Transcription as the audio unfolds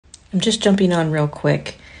I'm just jumping on real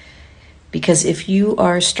quick because if you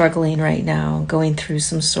are struggling right now, going through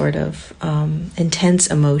some sort of intense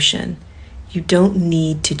emotion, you don't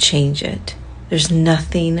need to change it. There's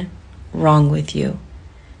nothing wrong with you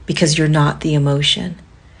because you're not the emotion.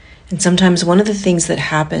 And sometimes one of the things that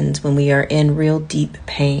happens when we are in real deep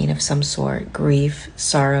pain of some sort, grief,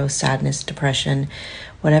 sorrow, sadness, depression,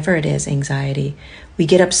 whatever it is, anxiety, we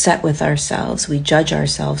get upset with ourselves. We judge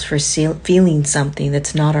ourselves for feeling something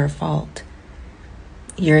that's not our fault.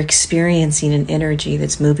 You're experiencing an energy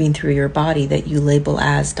that's moving through your body that you label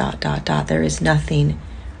as ... There is nothing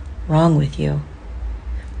wrong with you.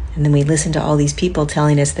 And then we listen to all these people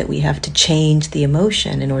telling us that we have to change the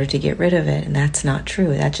emotion in order to get rid of it. And that's not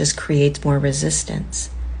true. That just creates more resistance.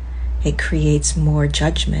 It creates more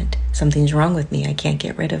judgment. Something's wrong with me. I can't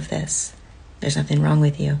get rid of this. There's nothing wrong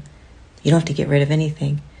with you. You don't have to get rid of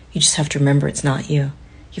anything. You just have to remember it's not you.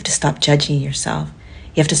 You have to stop judging yourself.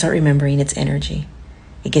 You have to start remembering its energy.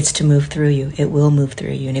 It gets to move through you. It will move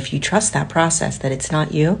through you. And if you trust that process, that it's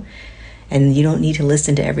not you, and you don't need to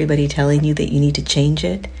listen to everybody telling you that you need to change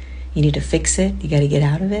it, you need to fix it, you got to get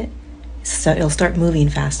out of it, so it'll start moving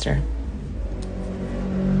faster.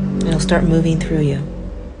 It'll start moving through you.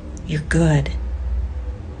 You're good.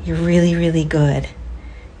 You're really, really good.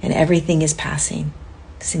 And everything is passing.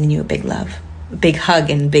 Sending you a big love, a big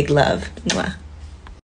hug and big love. Mwah.